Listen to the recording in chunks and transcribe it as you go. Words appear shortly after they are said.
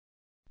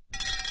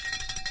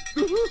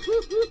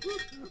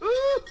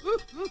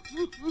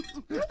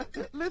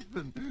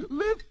Listen,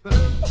 listen.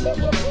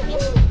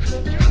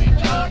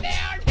 Go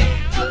down,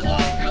 down,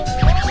 walk,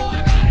 oh,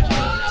 I gotta go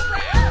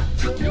around.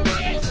 You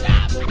can't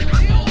stop. You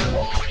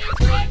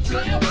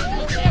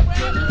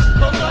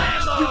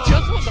You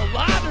just won the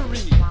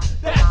lottery.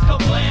 That's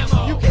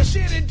kablamo. You get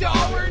shit in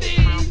Doherty.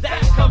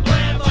 That's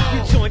kablamo.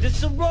 You joined a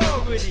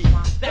sorority.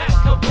 That's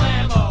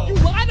kablamo. You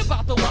lied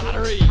about the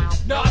lottery.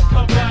 Not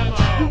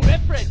kablamo. You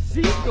met Fred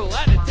Siegel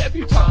at a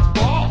debutante's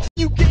ball.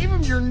 You gave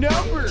him your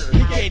number.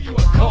 He gave you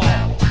a call.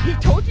 He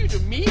told you to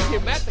meet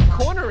him at the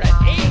corner at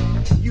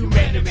 8. You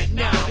met him at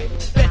 9.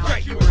 That's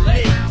right, you were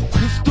late.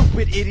 You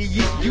stupid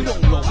idiot. You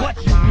don't know what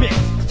you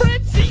missed.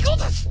 Fred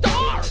Siegel's a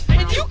star,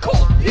 and you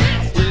called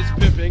this. His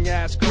pimping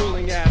ass,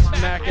 cooling ass,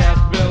 Mac ass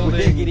building.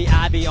 With diggity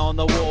ivy on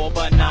the wall,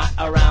 but not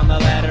around the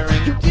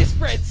lettering. You diss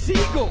Fred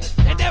Siegel,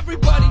 and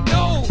everybody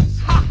knows.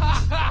 Ha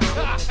ha ha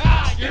ha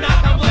ha. You're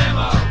not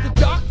kablamo.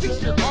 The doc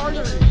fixed your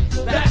arteries.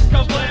 That's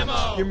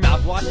kablamo. Your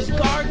mouthwash is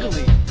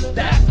gargly.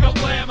 That's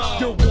kablamo.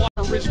 Your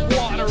water is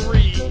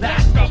watery.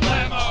 That's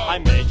kablamo. I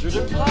majored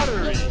in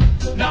pottery.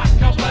 Not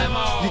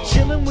kablamo. You're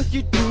chilling with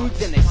your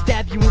dudes and they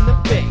stab you in the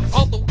face.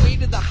 On the way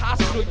to the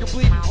hospital, you're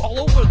bleeding all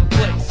over the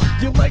place.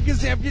 Your leg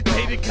is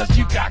amputated cause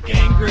you got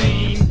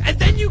gangrene. And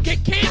then you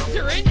get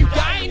cancer and you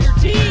die in your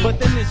teens. But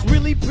then this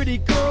really pretty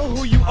girl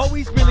who you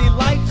always really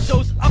liked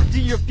shows up to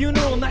your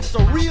funeral, and that's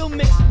a real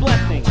mixed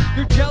blessing.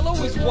 Your jello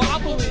is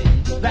wobbly.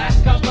 That's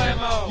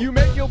kablamo. You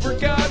make Gilbert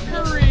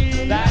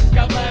Godfrey. That's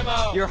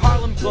kablamo. Your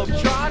Harlem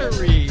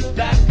Globetrottery.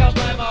 That's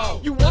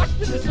kablamo. You watch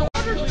the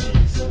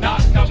disorderlies.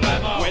 Not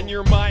kablamo. When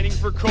you're mining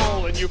for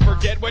coal and you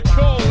forget what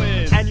coal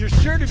is. And you're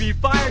sure to be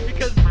fired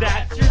because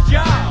that's your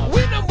job.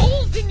 When a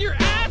mole's in your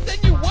ass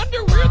and you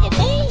wonder where the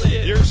mole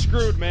is. You're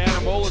screwed, man.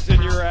 A mole is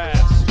in your ass.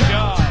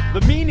 Job.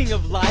 The meaning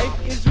of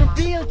life is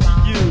revealed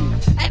to you.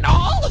 And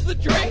all of the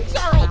drinks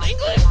are Old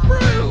English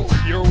brew.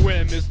 Your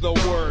whim is the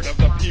word of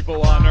the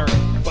people on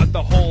earth. But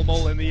the whole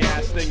mole in the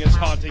ass thing is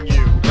haunting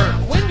you.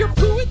 When your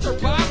fluids are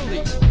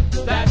bodily,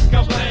 that's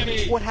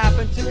kablami. What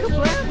happened to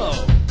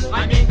kablamo?